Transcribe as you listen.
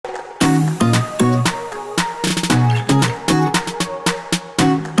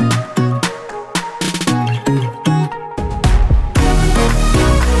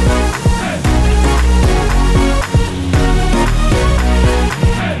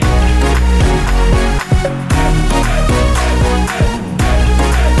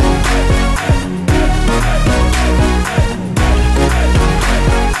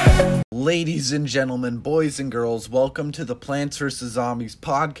Ladies and gentlemen, boys and girls, welcome to the Plants vs. Zombies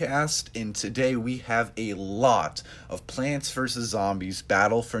podcast, and today we have a lot of Plants vs. Zombies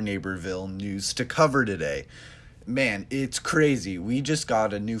Battle for Neighborville news to cover today. Man, it's crazy. We just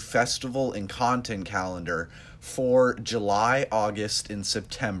got a new festival and content calendar for July, August, and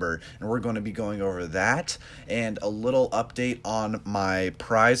September, and we're going to be going over that and a little update on my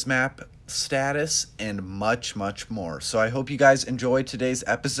prize map status and much more. So I hope you guys enjoyed today's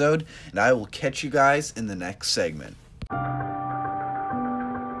episode, and I will catch you guys in the next segment.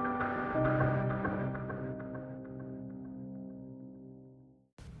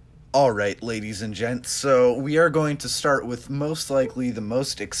 Alright, ladies and gents, so we are going to start with most likely the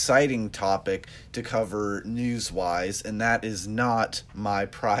most exciting topic to cover news-wise, and that is not my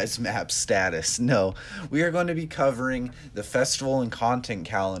prize map status. No, we are going to be covering the festival and content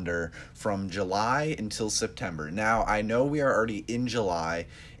calendar from July until September. Now, I know we are already in July,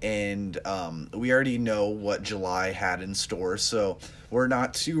 and we already know what July had in store, so we're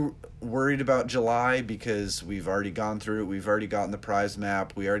not too worried about July because we've already gone through it. We've already gotten the prize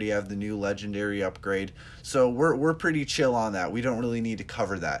map. We already have the new legendary upgrade. So we're pretty chill on that. We don't really need to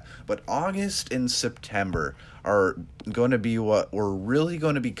cover that. But August and September are going to be what we're really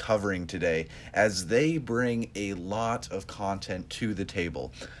going to be covering today, as they bring a lot of content to the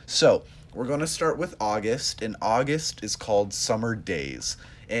table. So we're going to start with August, and August is called Summer Days.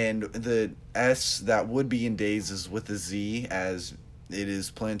 And the S that would be in days is with a Z, as it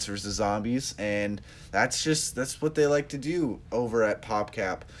is Plants vs. Zombies, and that's what they like to do over at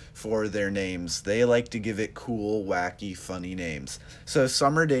PopCap for their names. They like to give it cool, wacky, funny names. So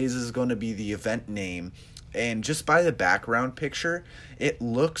Summer Days is going to be the event name, and just by the background picture, it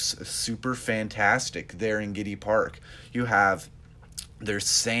looks super fantastic there in Giddy Park. There's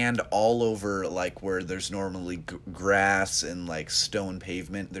sand all over, like where there's normally grass and like stone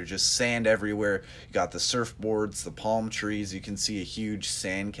pavement. There's just sand everywhere. You got the surfboards, the palm trees. You can see a huge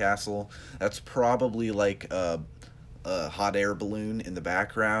sand castle. That's probably like a hot air balloon in the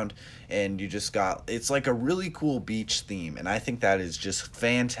background, and it's like a really cool beach theme, and I think that is just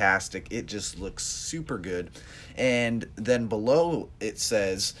fantastic. It just looks super good. And then below it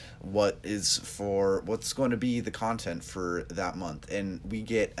says what's going to be the content for that month, and we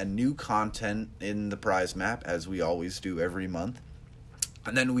get a new content in the prize map, as we always do every month.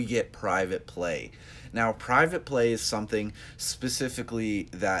 And then we get private play. Now, private play is something specifically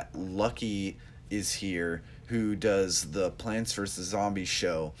that Lucky is here, who does the Plants vs. Zombies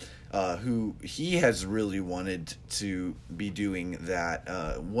show, who he has really wanted to be doing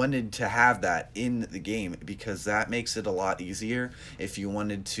that, wanted to have that in the game, because that makes it a lot easier if you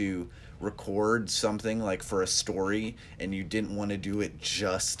wanted to record something like for a story and you didn't want to do it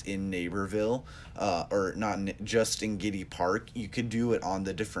just in Neighborville, or not just in Giddy Park. You could do it on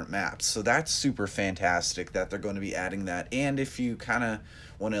the different maps. So that's super fantastic that they're going to be adding that. And if you kind of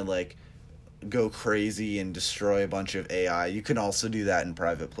want to like go crazy and destroy a bunch of AI, you can also do that in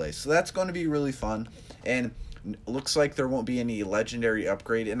private play. So that's going to be really fun. And looks like there won't be any legendary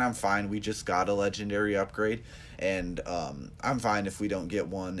upgrade, and I'm fine. We just got a legendary upgrade, and I'm fine if we don't get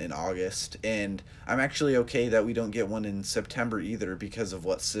one in August. And I'm actually okay that we don't get one in September either, because of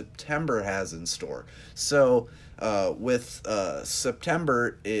what September has in store. So with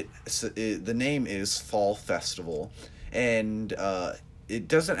September, the name is Fall Festival, and it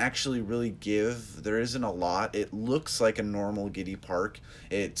doesn't actually really there isn't a lot. It looks like a normal Giddy Park.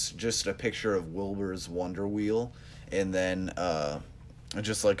 It's just a picture of Wilbur's Wonder Wheel, and then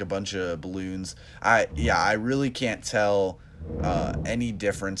just like a bunch of balloons. I really can't tell any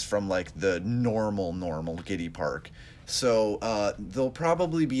difference from like the normal Giddy Park. So there'll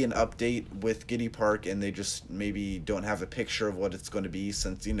probably be an update with Giddy Park, and they just maybe don't have a picture of what it's going to be,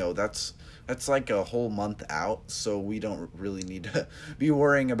 since that's like a whole month out, so we don't really need to be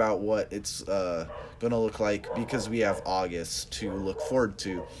worrying about what it's going to look like, because we have August to look forward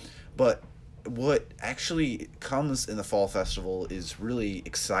to. But what actually comes in the Fall Festival is really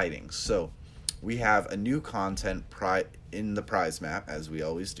exciting. So we have a new content in the prize map, as we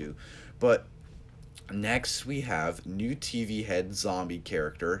always do, but next we have new TV head zombie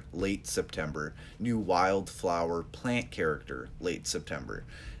character late September, new wildflower plant character late September.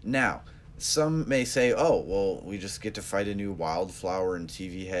 Now, some may say, oh, well, we just get to fight a new wildflower and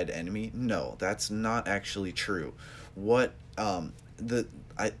TV head enemy. No, that's not actually true. What the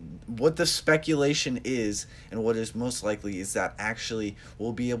speculation is, and what is most likely, is that actually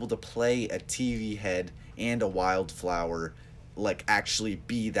we'll be able to play a TV head and a wildflower like actually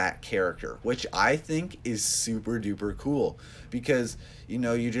be that character, which I think is super duper cool because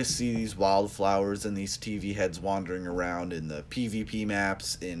you just see these wildflowers and these TV heads wandering around in the PvP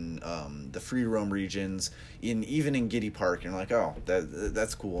maps, in the free roam regions, even in Giddy Park, and you're like, oh,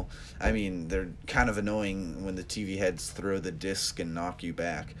 that's cool. I mean, they're kind of annoying when the TV heads throw the disc and knock you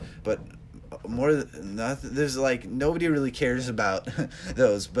back, but there's like nobody really cares about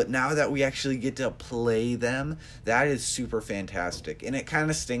those, but now that we actually get to play them, that is super fantastic. And it kind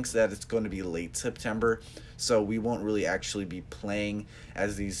of stinks that it's going to be late September, so we won't really actually be playing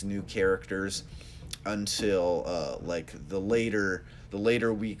as these new characters until like the later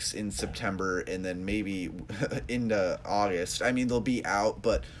weeks in September, and then maybe into August. I mean, they'll be out,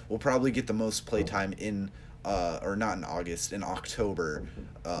 but we'll probably get the most playtime in or not in August, in October,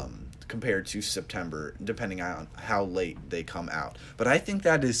 compared to September, depending on how late they come out. But I think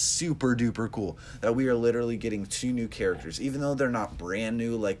that is super duper cool that we are literally getting 2 new characters, even though they're not brand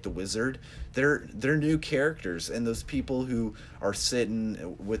new like the Wizard. They're new characters, and those people who are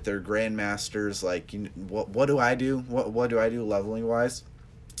sitting with their grandmasters, like, what do I do? What do I do leveling wise?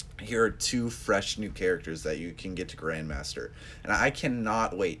 Here are 2 fresh new characters that you can get to Grandmaster. And I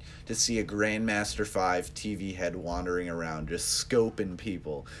cannot wait to see a Grandmaster 5 TV head wandering around just scoping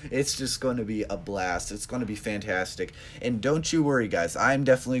people. It's just going to be a blast. It's going to be fantastic. And don't you worry, guys. I'm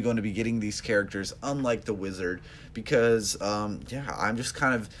definitely going to be getting these characters, unlike the Wizard, because, I'm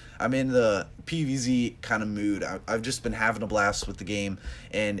in the PvZ kind of mood. I've just been having a blast with the game,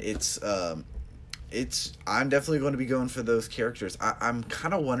 and I'm definitely going to be going for those characters. I'm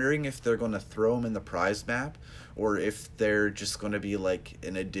kind of wondering if they're going to throw them in the prize map, or if they're just going to be like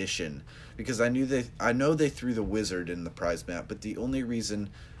an addition, because I know they threw the Wizard in the prize map, but the only reason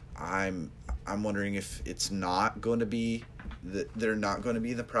I'm wondering if it's not going to be they're not going to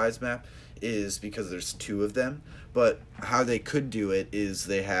be the prize map is because there's 2 of them. But how they could do it is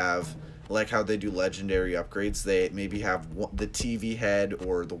they have, like how they do legendary upgrades, they maybe have the TV head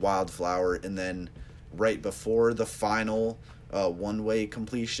or the wildflower, and then right before the final one-way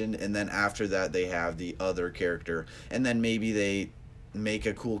completion, and then after that they have the other character, and then maybe they make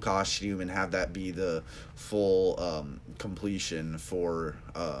a cool costume and have that be the full completion for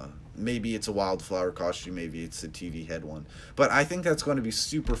maybe it's a wildflower costume, maybe it's a TV head one. But I think that's going to be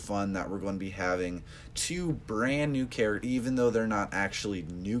super fun that we're going to be having 2 brand new characters, even though they're not actually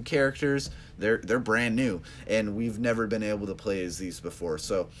new characters. They're brand new, and we've never been able to play as these before.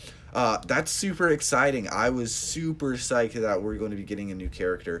 So that's super exciting. I was super psyched that we're going to be getting a new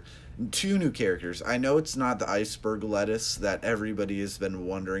character. 2 new characters. I know it's not the iceberg lettuce that everybody has been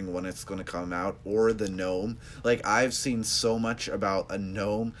wondering when it's going to come out, or the gnome. Like, I've seen so much about a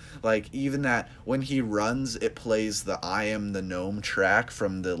gnome. Like, even that when he runs, it plays the I Am the Gnome track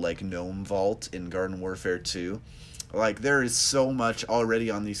from the, like, Gnome Vault in Garden Warfare 2. Like, there is so much already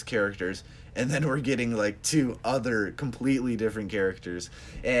on these characters, and then we're getting like 2 other completely different characters.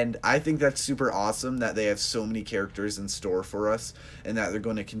 And I think that's super awesome that they have so many characters in store for us, and that they're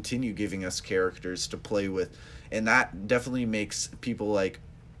going to continue giving us characters to play with. And that definitely makes people like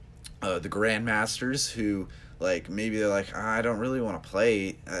the Grandmasters, who like maybe they're like, I don't really want to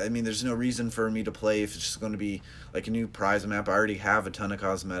play. I mean, there's no reason for me to play if it's just going to be like a new prize map. I already have a ton of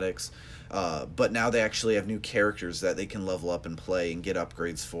cosmetics. But now they actually have new characters that they can level up and play and get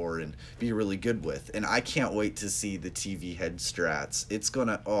upgrades for and be really good with. And I can't wait to see the TV head strats. It's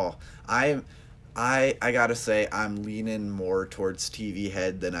gonna, I gotta say, I'm leaning more towards TV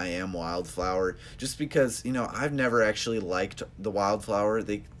head than I am wildflower, just because, I've never actually liked the wildflower.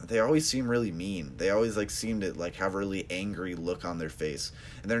 They always seem really mean. They always like seem to like have a really angry look on their face,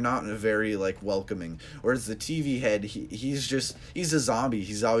 and they're not very like welcoming. Whereas the TV head, he's a zombie.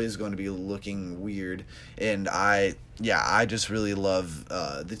 He's always going to be looking weird, and I just really love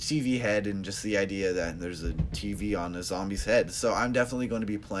the TV head and just the idea that there's a TV on a zombie's head. So I'm definitely going to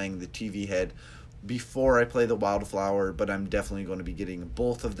be playing the TV head before I play the wildflower, but I'm definitely going to be getting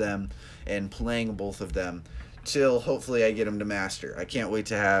both of them and playing both of them till hopefully I get them to master. I can't wait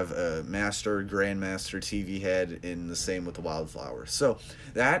to have a master, grandmaster TV head, in the same with the wildflower. So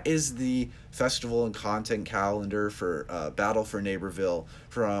that is the festival and content calendar for Battle for Neighborville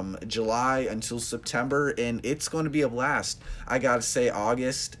from July until September, and it's going to be a blast. I gotta say,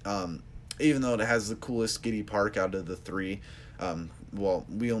 August, even though it has the coolest Giddy Park out of the 3, well,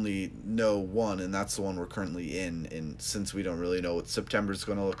 we only know one, and that's the one we're currently in, and since we don't really know what September's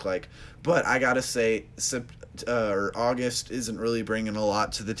going to look like. But I gotta say, August isn't really bringing a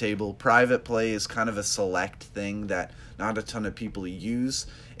lot to the table. Private play is kind of a select thing that not a ton of people use,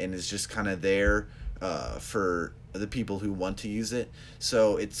 and is just kind of there for the people who want to use it.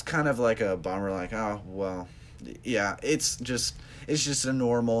 So it's kind of like a bummer, like, oh, well, Yeah, it's just a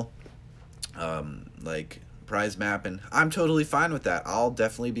normal like prize map, and I'm totally fine with that. I'll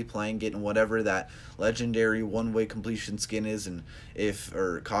definitely be playing, getting whatever that legendary one way completion skin is, and if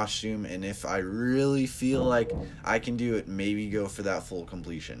or costume, and if I really feel like I can do it, maybe go for that full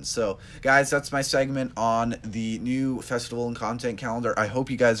completion. So guys, that's my segment on the new festival and content calendar. I hope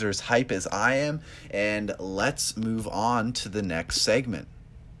you guys are as hype as I am, and let's move on to the next segment.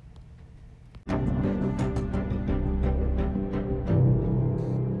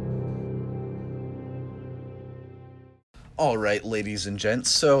 All right, ladies and gents.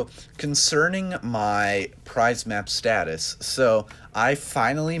 So, concerning my prize map status, so I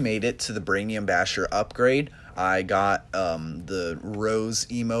finally made it to the Brainium Basher upgrade. I got the Rose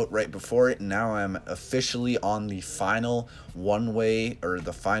emote right before it, and now I'm officially on the final one way, or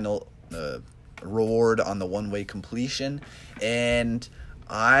the final reward on the one way completion, and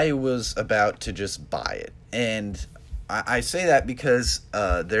I was about to just buy it. And I say that because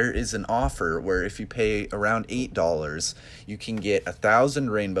there is an offer where if you pay around $8, you can get 1,000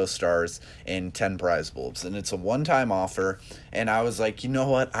 rainbow stars and 10 prize bulbs, and it's a one-time offer. And I was like, you know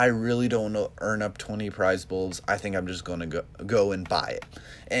what? I really don't want to earn up 20 prize bulbs. I think I'm just going to go and buy it.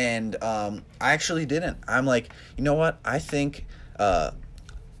 And I actually didn't. I'm like, you know what? I think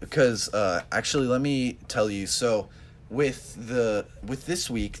because actually, let me tell you. So with this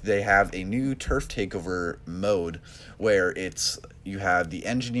week, they have a new turf takeover mode where it's you have the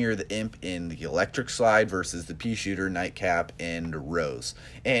engineer, the imp, in the electric slide versus the pea shooter, nightcap, and Rose,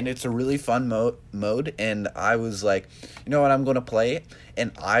 and it's a really fun mode. And I was like, you know what, I'm gonna play it,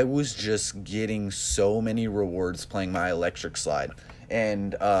 and I was just getting so many rewards playing my electric slide,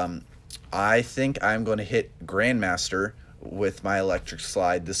 and I think I'm gonna hit Grandmaster with my electric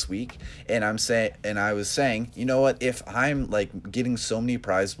slide this week. And I was saying, you know what, if I'm like getting so many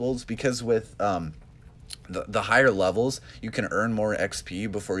prize bulbs, because with the higher levels you can earn more XP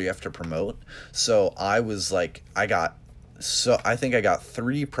before you have to promote. So I was like, I think I got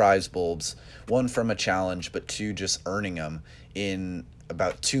 3 prize bulbs, 1 from a challenge, but 2 just earning them in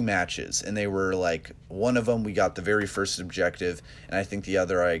about 2 matches. And they were like, one of them we got the very first objective, and I think the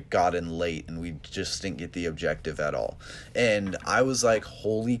other I got in late, and we just didn't get the objective at all. And I was like,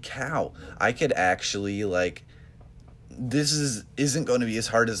 holy cow, I could actually, like, isn't going to be as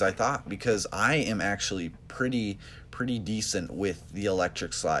hard as I thought, because I am actually pretty decent with the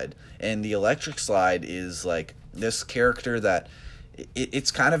electric slide. And the electric slide is like this character that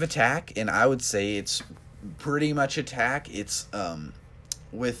it's kind of attack, and I would say it's pretty much attack. It's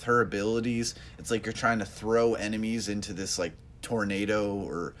with her abilities, it's like you're trying to throw enemies into this like tornado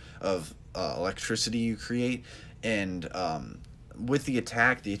or of electricity you create. And with the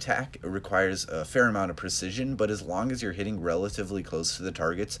attack requires a fair amount of precision, but as long as you're hitting relatively close to the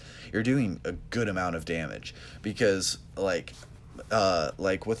targets, you're doing a good amount of damage. Because like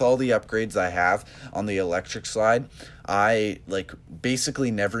with all the upgrades I have on the electric slide, I like basically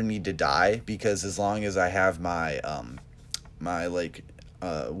never need to die, because as long as I have my my like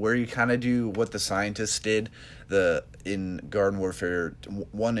where you kind of do what the scientists did in Garden Warfare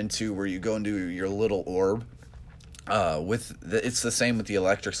 1 and 2, where you go into your little orb. It's the same with the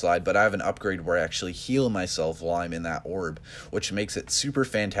electric slide, but I have an upgrade where I actually heal myself while I'm in that orb, which makes it super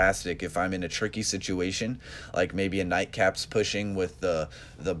fantastic if I'm in a tricky situation, like maybe a nightcap's pushing with the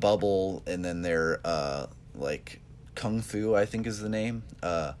bubble, and then they're like Kung Fu, I think is the name,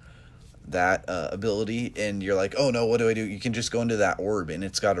 that ability, and you're like, oh no, what do I do? You can just go into that orb, and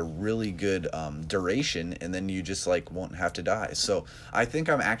it's got a really good duration, and then you just like won't have to die. So I think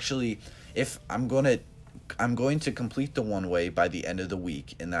I'm going to complete the one way by the end of the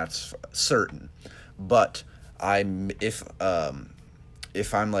week, and that's certain. But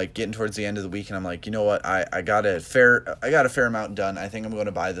if I'm like getting towards the end of the week and I'm like, you know what, I got a fair amount done, I think I'm going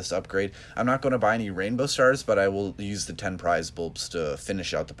to buy this upgrade. I'm not going to buy any rainbow stars, but I will use the 10 prize bulbs to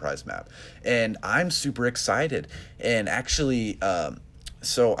finish out the prize map. And I'm super excited. And actually,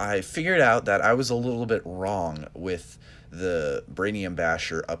 so I figured out that I was a little bit wrong with the Brainium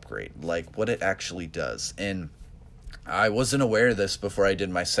Basher upgrade, like what it actually does. And I wasn't aware of this before I did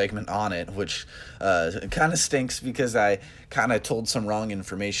my segment on it, which kind of stinks, because I kind of told some wrong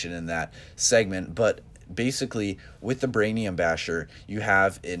information in that segment. But basically, with the Brainium Basher, you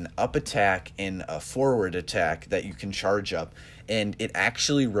have an up attack and a forward attack that you can charge up, and it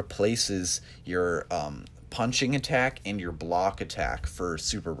actually replaces your punching attack and your block attack for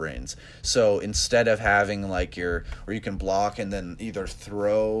Super Brains. So instead of having like where you can block and then either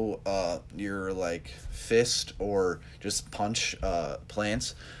throw your like fist or just punch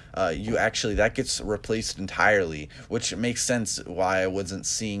plants, that gets replaced entirely, which makes sense why I wasn't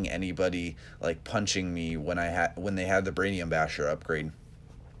seeing anybody like punching me when they had the Brainium Basher upgrade.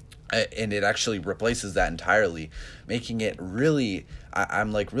 And it actually replaces that entirely, making it really,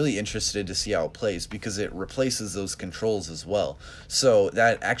 I'm like really interested to see how it plays, because it replaces those controls as well. So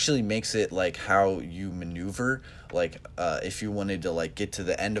that actually makes it like how you maneuver, like if you wanted to like get to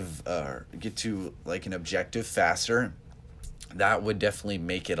the end of get to like an objective faster, that would definitely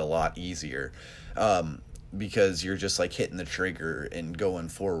make it a lot easier. Because you're just like hitting the trigger and going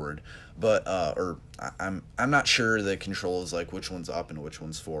forward. But I'm not sure the controls, like which one's up and which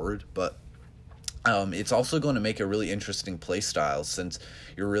one's forward, but it's also going to make a really interesting play style, since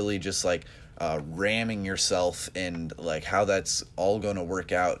you're really just like ramming yourself, and like how that's all going to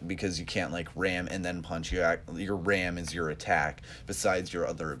work out, because you can't like ram and then punch. Your ram is your attack besides your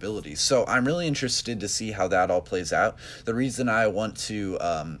other abilities. So I'm really interested to see how that all plays out. The reason I want to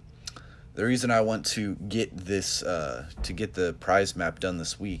get this to get the prize map done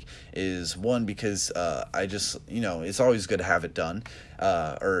this week is, one, because I just, it's always good to have it done,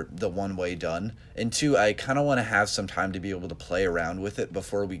 or the one way done, and two, I kind of want to have some time to be able to play around with it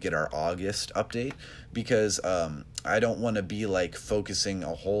before we get our August update, because I don't want to be like focusing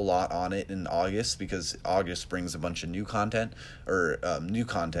a whole lot on it in August, because August brings a bunch of new content,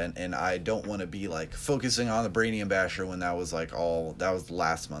 and I don't want to be like focusing on the Brainium Basher when that was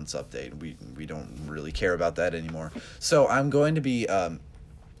last month's update. We don't really care about that anymore. So I'm going to be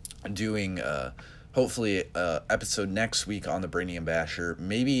doing hopefully episode next week on the Brainium Basher.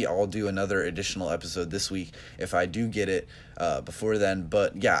 Maybe I'll do another additional episode this week if I do get it before then.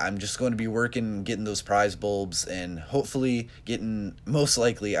 But yeah, I'm just going to be getting those prize bulbs, and hopefully most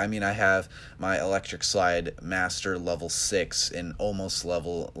likely, I have my Electric Slide Master level 6 and almost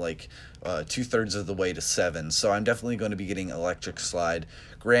level 2/3 of the way to 7. So I'm definitely going to be getting Electric Slide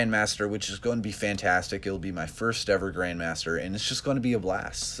Grandmaster, which is going to be fantastic. It'll be my first ever Grandmaster, and it's just going to be a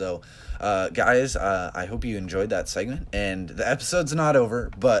blast. So guys, I hope you enjoyed that segment, and the episode's not over,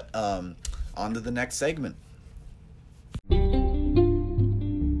 but on to the next segment.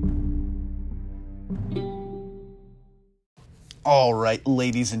 All right,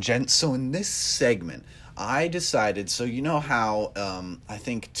 ladies and gents, so in this segment, I decided, so you know how I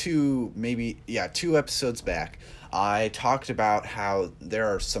think two episodes back, I talked about how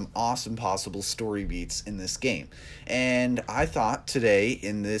there are some awesome possible story beats in this game. And I thought today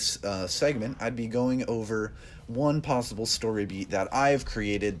in this segment I'd be going over one possible story beat that I've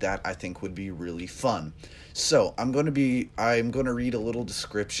created that I think would be really fun. So I'm going to read a little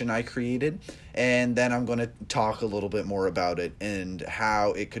description I created, and then I'm going to talk a little bit more about it and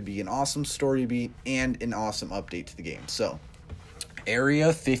how it could be an awesome story beat and an awesome update to the game. So, Area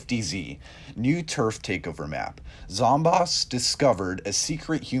 50Z, new turf takeover map. Zomboss discovered a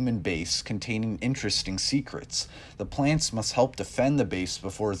secret human base containing interesting secrets. The plants must help defend the base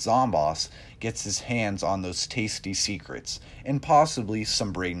before Zomboss gets his hands on those tasty secrets, and possibly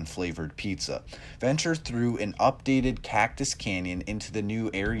some Braden-flavored pizza. Venture through an updated Cactus Canyon into the new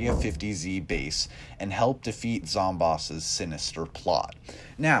Area 50Z base and help defeat Zomboss's sinister plot.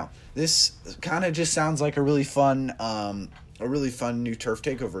 Now, this kind of just sounds like a really fun new turf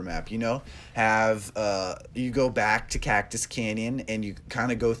takeover map. You go back to Cactus Canyon and you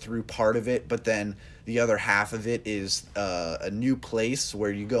kind of go through part of it, but then the other half of it is a new place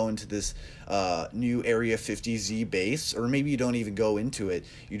where you go into this new Area 50Z base, or maybe you don't even go into it,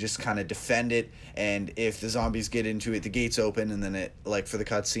 you just kind of defend it, and if the zombies get into it, the gates open, and then it, like for the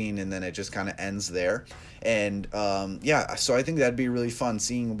cutscene, and then it just kind of ends there. And so I think that'd be really fun,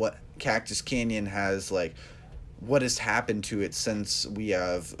 seeing what Cactus Canyon has, like what has happened to it since we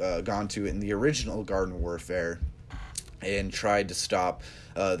have gone to it in the original Garden Warfare and tried to stop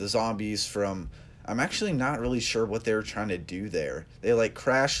the zombies from... I'm actually not really sure what they were trying to do there. They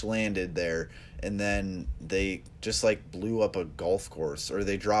crash landed there, and then they just blew up a golf course, or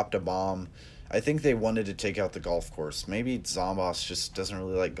they dropped a bomb. I think they wanted to take out the golf course. Maybe Zomboss just doesn't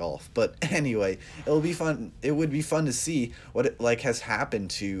really like golf. But anyway, it'll be fun. It would be fun to see what it has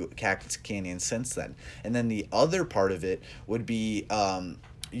happened to Cactus Canyon since then. And then the other part of it would be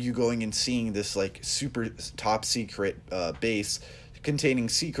you going and seeing this super top secret base containing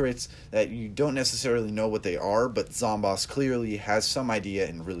secrets that you don't necessarily know what they are, but Zomboss clearly has some idea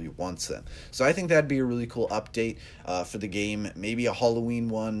and really wants them. So I think that'd be a really cool update for the game. Maybe a Halloween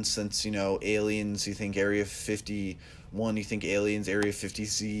one, since, aliens, you think Area 51, you think aliens, Area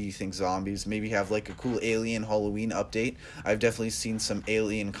 50Z, you think zombies. Maybe have a cool alien Halloween update. I've definitely seen some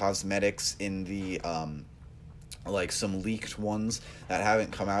alien cosmetics in the some leaked ones that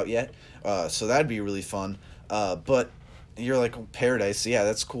haven't come out yet. So that'd be really fun. But you're like, oh, paradise, yeah,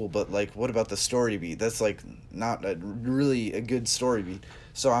 that's cool, but like, what about the story beat? That's like not really a good story beat.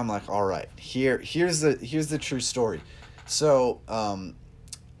 So I'm like, all right, here's the true story. So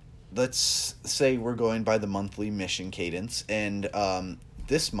let's say we're going by the monthly mission cadence, and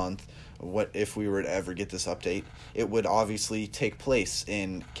this month, what if we were to ever get this update, it would obviously take place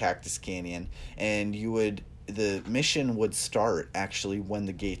in Cactus Canyon, and the mission would start actually when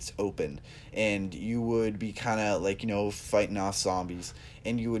the gates open, and you would be kind of like, fighting off zombies,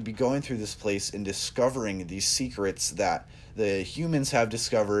 and you would be going through this place and discovering these secrets that the humans have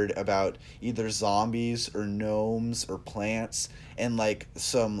discovered about either zombies or gnomes or plants, and like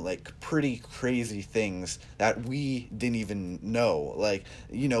some like pretty crazy things that we didn't even know. Like,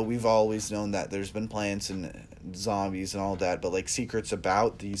 we've always known that there's been plants and zombies and all that, but like secrets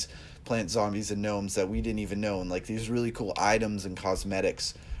about these plant zombies and gnomes that we didn't even know, and like these really cool items and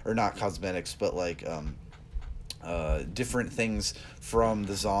cosmetics, or not cosmetics, but like different things from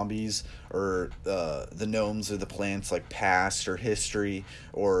the zombies or the gnomes or the plants, like past or history,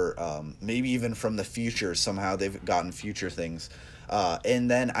 or maybe even from the future. Somehow they've gotten future things. And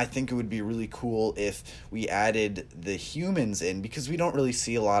then I think it would be really cool if we added the humans in, because we don't really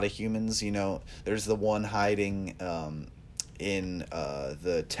see a lot of humans. There's the one hiding in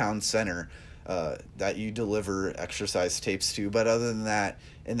the town center that you deliver exercise tapes to. But other than that,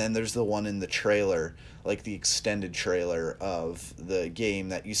 and then there's the one in the trailer, like the extended trailer of the game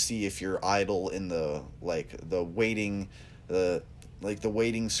that you see if you're idle in the waiting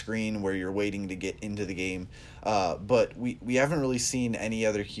screen where you're waiting to get into the game. But we haven't really seen any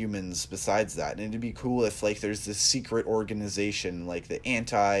other humans besides that, and it'd be cool if like there's this secret organization, like the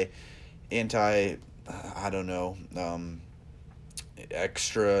anti I don't know,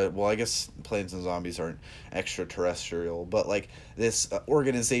 extra, well, I guess plants and zombies aren't extraterrestrial, but like this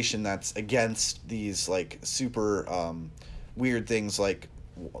organization that's against these like super weird things like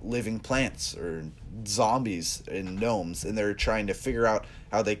living plants or zombies and gnomes, and they're trying to figure out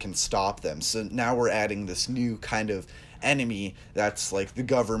how they can stop them. So now we're adding this new kind of enemy that's like the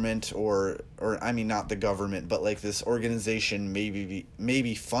government, or I mean, not the government, but like this organization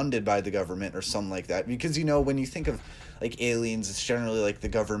maybe funded by the government or something like that. Because when you think of like aliens, it's generally like the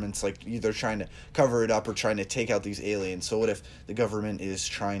government's like either trying to cover it up or trying to take out these aliens. So what if the government is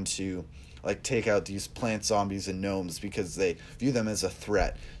trying to like take out these plant zombies and gnomes because they view them as a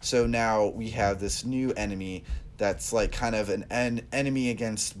threat? So now we have this new enemy that's like kind of an enemy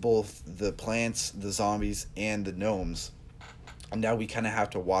against both the plants, the zombies, and the gnomes. And now we kind of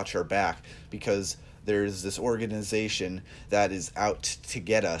have to watch our back, because there's this organization that is out to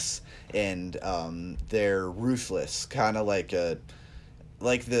get us, and they're ruthless, kind of like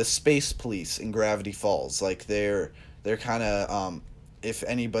the space police in Gravity Falls. Like they're kind of if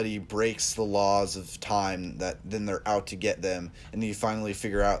anybody breaks the laws of time, that then they're out to get them. And then you finally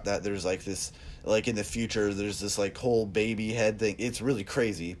figure out that there's like this, like in the future, there's this like whole baby head thing. It's really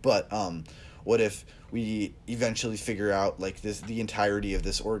crazy. But what if we eventually figure out like the entirety of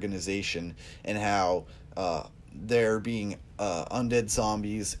this organization, and how they're being undead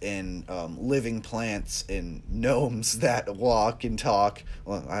zombies and living plants and gnomes that walk and talk.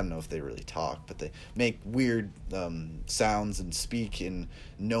 Well, I don't know if they really talk, but they make weird sounds and speak in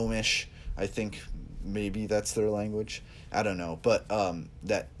gnomish. I think maybe that's their language. I don't know. But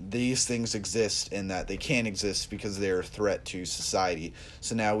that these things exist, and that they can't exist because they're a threat to society.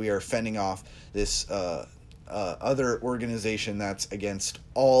 So now we are fending off this other organization that's against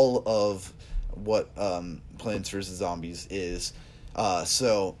all of what Plants vs. Zombies is.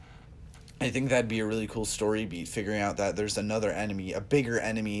 So I think that'd be a really cool story beat, figuring out that there's another enemy, a bigger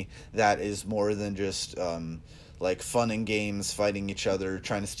enemy that is more than just like fun and games, fighting each other,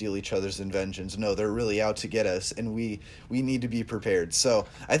 trying to steal each other's inventions. No, they're really out to get us, and we need to be prepared. So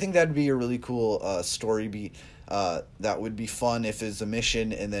I think that'd be a really cool story beat. That would be fun if it's a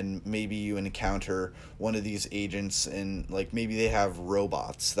mission, and then maybe you encounter one of these agents, and like maybe they have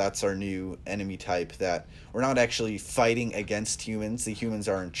robots. That's our new enemy type, that we're not actually fighting against humans. The humans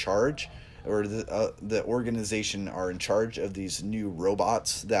are in charge, or the organization are in charge of these new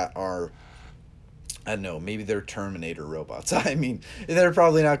robots that are, I don't know, maybe they're Terminator robots. I mean, they're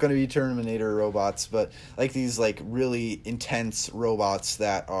probably not going to be Terminator robots, but like these like really intense robots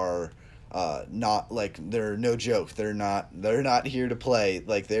that are not like, they're no joke. They're not here to play.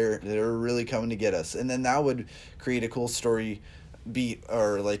 Like they're really coming to get us. And then that would create a cool story beat,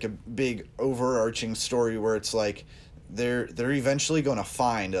 or like a big overarching story where it's like they're eventually going to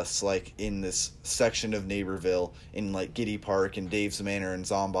find us, like in this section of Neighborville, in like Giddy Park and Dave's Manor and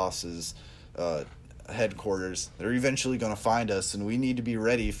Zomboss's headquarters. They're eventually going to find us, and we need to be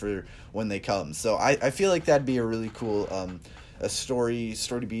ready for when they come. So I feel like that'd be a really cool a story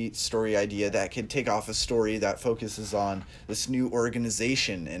beat, story idea that could take off a story that focuses on this new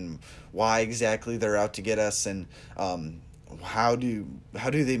organization and why exactly they're out to get us, and how do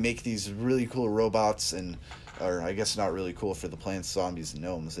they make these really cool robots, and or I guess not really cool for the plants, zombies, and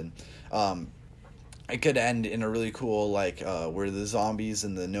gnomes. And it could end in a really cool, like, where the zombies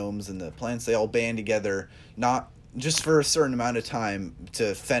and the gnomes and the plants, they all band together, not just for a certain amount of time,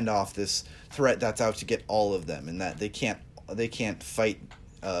 to fend off this threat that's out to get all of them, and that they can't fight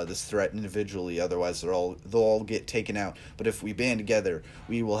this threat individually, otherwise they'll all get taken out. But if we band together,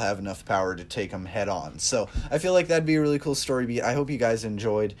 we will have enough power to take them head on. So I feel like that'd be a really cool story beat. I hope you guys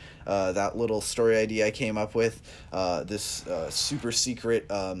enjoyed that little story idea I came up with. This super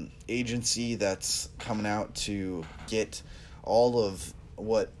secret agency that's coming out to get all of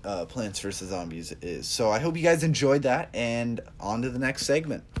what Plants vs. Zombies is. So I hope you guys enjoyed that, and on to the next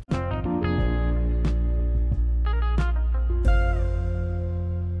segment.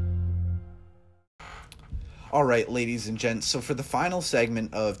 All right, ladies and gents, so for the final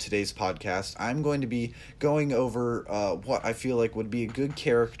segment of today's podcast, I'm going to be going over what I feel like would be a good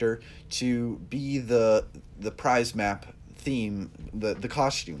character to be the prize map theme, the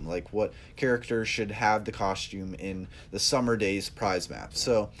costume, like what character should have the costume in the Summer Days prize map.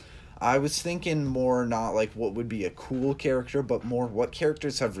 So I was thinking more not like what would be a cool character, but more what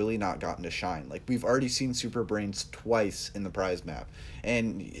characters have really not gotten to shine. Like, we've already seen Super Brains twice in the prize map,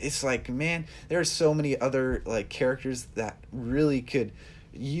 and it's like, man, there are so many other like characters that really could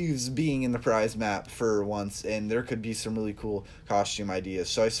use being in the prize map for once, and there could be some really cool costume ideas.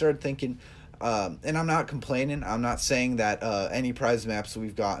 So I started thinking, and I'm not complaining. I'm not saying that any prize maps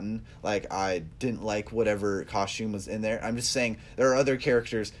we've gotten, like, I didn't like whatever costume was in there. I'm just saying there are other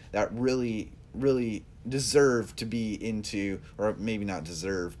characters that really, really deserve to be into, or maybe not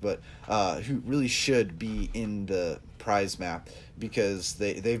deserve, but who really should be in the prize map, because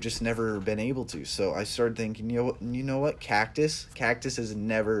they've just never been able to. So I started thinking, you know what, Cactus has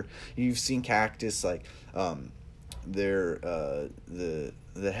never, you've seen Cactus, like, they're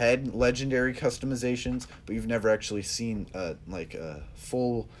the head legendary customizations, but you've never actually seen like a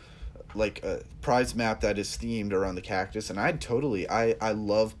full, like, a prize map that is themed around the Cactus. And I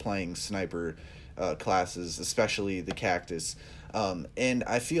love playing sniper classes, especially the Cactus, and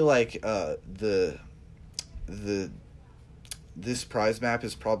I feel like this prize map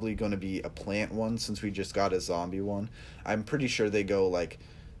is probably going to be a plant one, since we just got a zombie one. I'm pretty sure they do like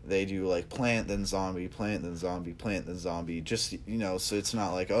plant then zombie, plant then zombie, plant then zombie, just, so it's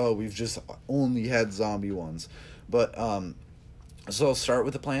not like, oh, we've just only had zombie ones. But so I'll start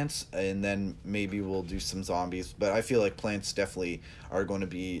with the plants, and then maybe we'll do some zombies. But I feel like plants definitely are going to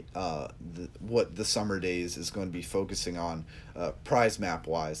be what the Summer Days is going to be focusing on, prize map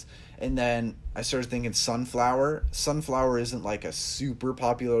wise. And then I started thinking Sunflower. Sunflower isn't like a super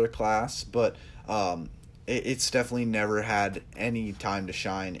popular class, but it's definitely never had any time to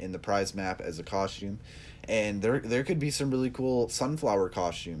shine in the prize map as a costume. And there could be some really cool Sunflower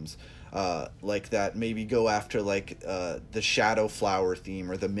costumes, like that maybe go after like the Shadow Flower theme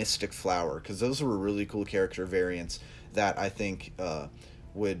or the Mystic Flower, because those were really cool character variants that I think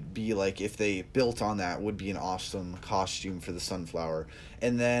would be, like, if they built on that, would be an awesome costume for the Sunflower.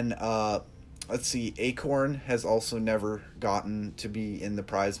 And then let's see, Acorn has also never gotten to be in the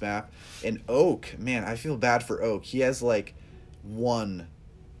prize map. And Oak, man, I feel bad for Oak. He has like one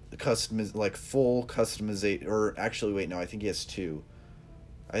full customization, or actually, wait, no, I think he has two.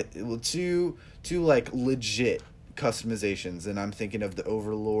 Two like legit customizations, and I'm thinking of the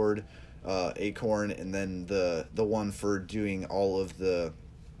Overlord, Acorn, and then the one for doing all of the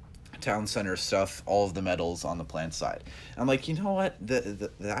town center stuff, all of the medals on the plant side. I'm like, you know what,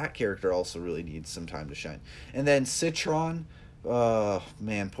 that character also really needs some time to shine. And then Citron,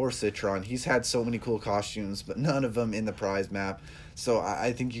 man, poor Citron. He's had so many cool costumes, but none of them in the prize map. So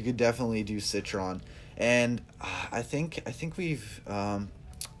I think you could definitely do Citron. And I think we've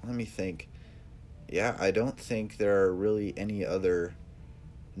let me think. Yeah, I don't think there are really any other.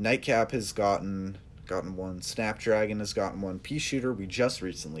 Nightcap has gotten one. Snapdragon has gotten one. Pea-Shooter, we just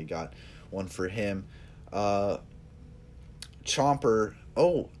recently got one for him. Chomper,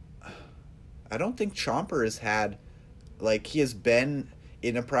 I don't think Chomper has had, like, he has been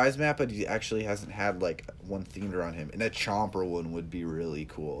in a prize map, but he actually hasn't had like one themed around him. And a Chomper one would be really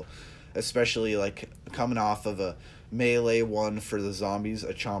cool, especially like coming off of a melee one for the zombies.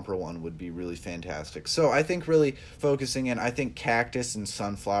 A Chomper one would be really fantastic. So I think really focusing in, I think Cactus and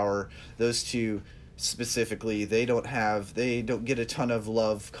Sunflower, those two specifically, they don't get a ton of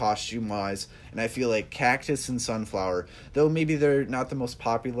love costume wise, and I feel like Cactus and Sunflower, though maybe they're not the most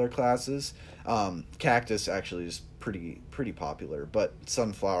popular classes, Cactus actually is pretty popular, but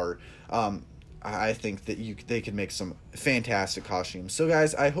Sunflower, I think that they could make some fantastic costumes. So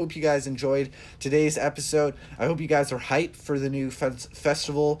guys, I hope you guys enjoyed today's episode. I hope you guys are hyped for the new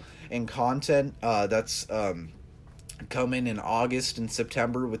festival and content that's coming in August and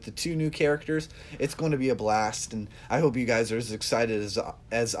September with the 2 new characters. It's going to be a blast, and I hope you guys are as excited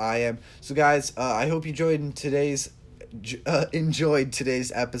as I am. So guys, I hope you enjoyed today's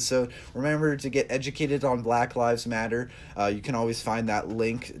episode. Remember to get educated on Black Lives Matter. You can always find that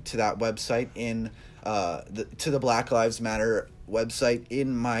link to that website in the Black Lives Matter website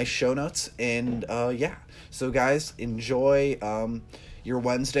in my show notes. And yeah, so guys, enjoy your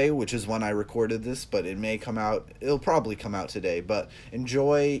Wednesday, which is when I recorded this, but it'll probably come out today. But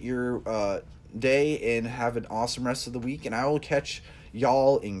enjoy your day and have an awesome rest of the week, and I will catch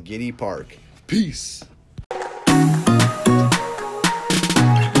y'all in Giddy Park. Peace.